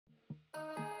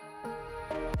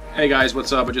Hey guys,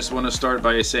 what's up? I just want to start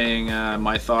by saying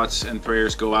my thoughts and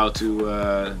prayers go out to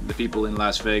the people in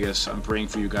Las Vegas. I'm praying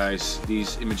for you guys.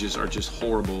 These images are just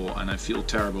horrible and I feel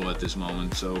terrible at this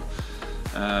moment. So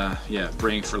yeah,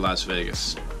 praying for Las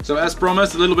Vegas. So as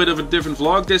promised, a little bit of a different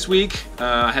vlog this week.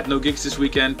 I had no gigs this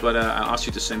weekend, but I asked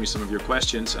you to send me some of your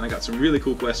questions and I got some really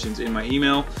cool questions in my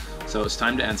email. So it's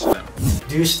time to answer them.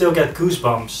 Do you still get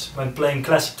goosebumps when playing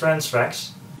classic trance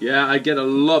tracks? Yeah, I get a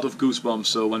lot of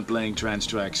goosebumps when playing trance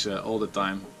tracks all the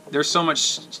time. There's so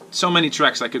many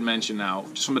tracks I could mention now,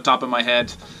 just from the top of my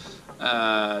head.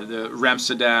 The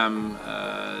Ramsterdam,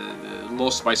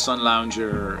 Lost by Sun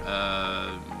Lounger,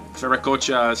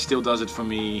 Veracocha still does it for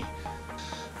me.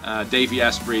 Davey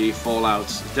Asprey, Fallout,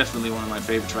 definitely one of my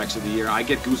favorite tracks of the year. I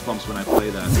get goosebumps when I play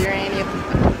that. Is there any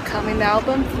upcoming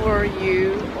album for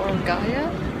you or Gaia?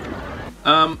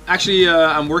 Actually,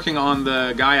 I'm working on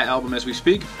the Gaia album as we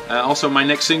speak. Also, my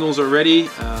next singles are ready.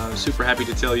 Super happy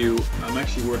to tell you I'm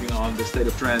actually working on the State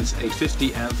of Trance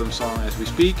 850 anthem song as we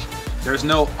speak. There's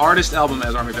no artist album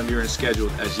as Armin van Buuren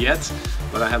scheduled as yet,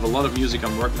 but I have a lot of music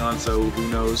I'm working on, so who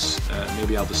knows,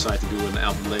 maybe I'll decide to do an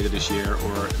album later this year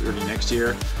or early next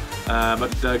year.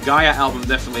 But the Gaia album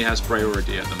definitely has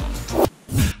priority at the moment.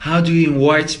 How do you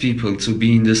invite people to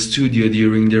be in the studio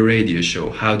during the radio show?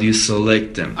 How do you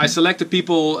select them? I select the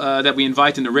people that we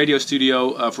invite in the radio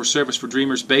studio for Service for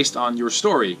Dreamers based on your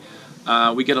story.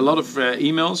 We get a lot of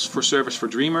emails for Service for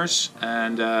Dreamers,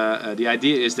 and the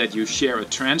idea is that you share a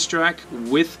trance track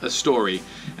with a story.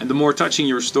 And the more touching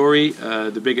your story,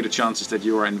 the bigger the chances that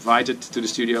you are invited to the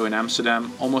studio in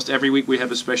Amsterdam. Almost every week we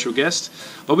have a special guest,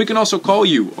 but we can also call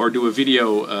you or do a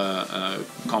video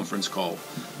conference call.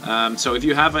 So if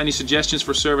you have any suggestions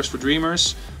for Service for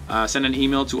Dreamers, send an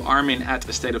email to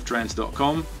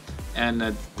armin@astateoftrance.com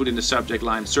and put in the subject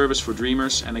line Service for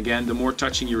Dreamers. And again, the more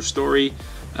touching your story,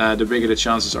 the bigger the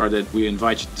chances are that we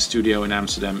invite you to the studio in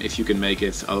Amsterdam if you can make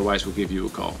it. Otherwise, we'll give you a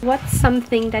call. What's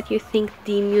something that you think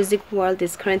the music world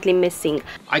is currently missing?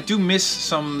 I do miss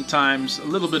sometimes a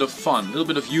little bit of fun, a little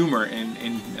bit of humor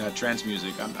in trance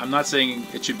music. I'm not saying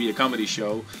it should be a comedy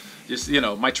show. Just, you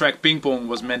know, my track Ping Pong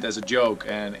was meant as a joke,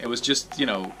 and it was just, you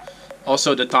know,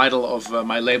 also the title of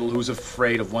my label Who's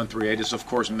Afraid of 138 is of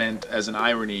course meant as an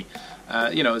irony.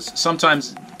 You know,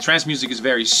 sometimes trance music is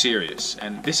very serious,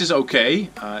 and this is okay,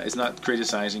 it's not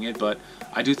criticizing it, but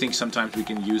I do think sometimes we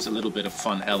can use a little bit of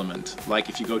fun element. Like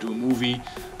if you go to a movie,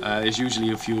 there's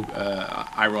usually a few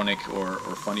ironic or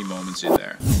funny moments in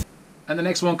there. And the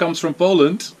next one comes from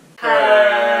Poland. Hi.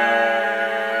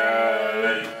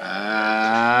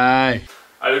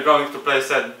 Are you going to play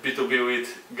set B2B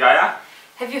with Gaia?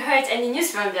 Have you heard any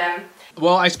news from them?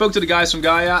 Well, I spoke to the guys from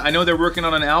Gaia. I know they're working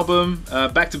on an album.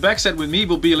 Back-to-back set with me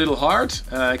will be a little hard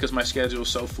because my schedule is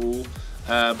so full.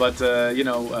 You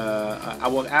know, I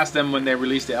will ask them when they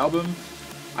release the album.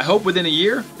 I hope within a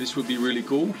year. This would be really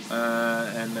cool.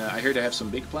 And I hear they have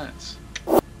some big plans.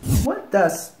 What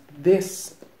does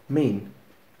this mean?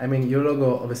 I mean, your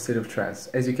logo of A State of Trance,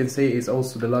 as you can see, is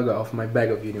also the logo of my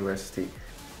bag of university.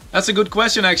 That's a good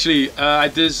question, actually. I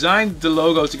designed the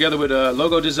logo together with a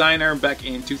logo designer back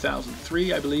in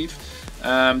 2003, I believe.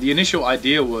 The initial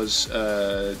idea was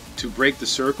to break the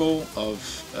circle of,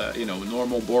 you know,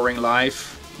 normal, boring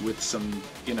life with some,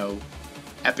 you know,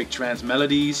 epic trance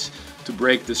melodies, to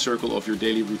break the circle of your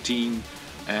daily routine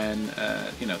and,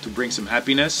 you know, to bring some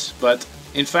happiness. But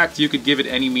in fact, you could give it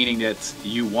any meaning that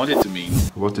you want it to mean.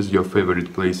 What is your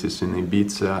favorite places in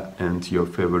Ibiza and your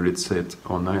favorite set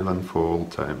on island for all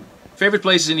time? Favorite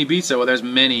places in Ibiza? Well, there's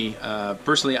many.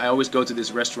 Personally, I always go to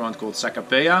this restaurant called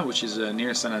Sacapea, which is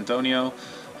near San Antonio.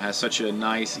 It has such a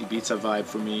nice Ibiza vibe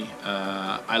for me.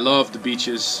 I love the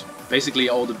beaches. Basically,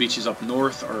 all the beaches up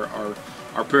north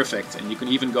are perfect, and you can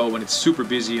even go when it's super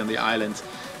busy on the island.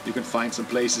 You can find some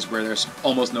places where there's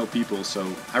almost no people, so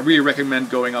I really recommend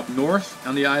going up north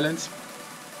on the island.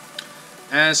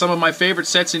 And some of my favorite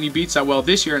sets in Ibiza, well,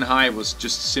 this year in High was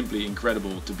just simply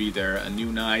incredible to be there. A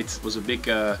new night was a big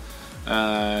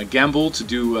gamble to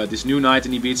do this new night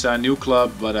in Ibiza, a new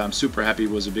club, but I'm super happy it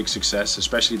was a big success.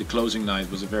 Especially the closing night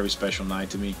was a very special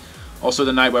night to me. Also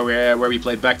the night where we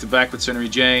played back-to-back with Sunnery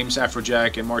James,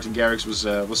 Afrojack and Martin Garrix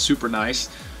was super nice.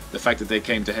 The fact that they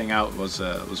came to hang out was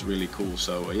really cool.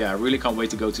 So yeah, I really can't wait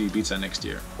to go to Ibiza next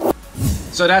year.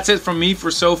 So that's it from me for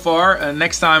so far.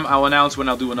 Next time I'll announce when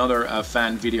I'll do another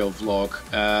fan video vlog.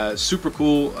 Super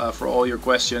cool for all your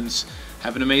questions.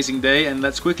 Have an amazing day, and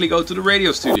let's quickly go to the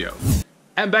radio studio.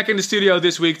 And back in the studio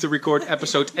this week to record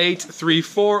episode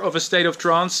 834 of A State of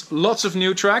Trance. Lots of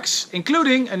new tracks,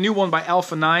 including a new one by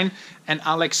Alpha 9 and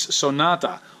Alex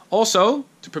Sonata. Also,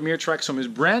 to premiere tracks from his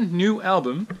brand new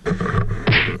album.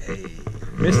 Hey.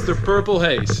 Mr. Purple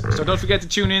Haze. So don't forget to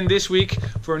tune in this week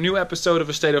for a new episode of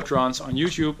A State of Trance on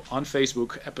YouTube, on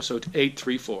Facebook, episode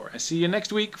 834. And see you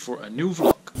next week for a new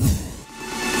vlog.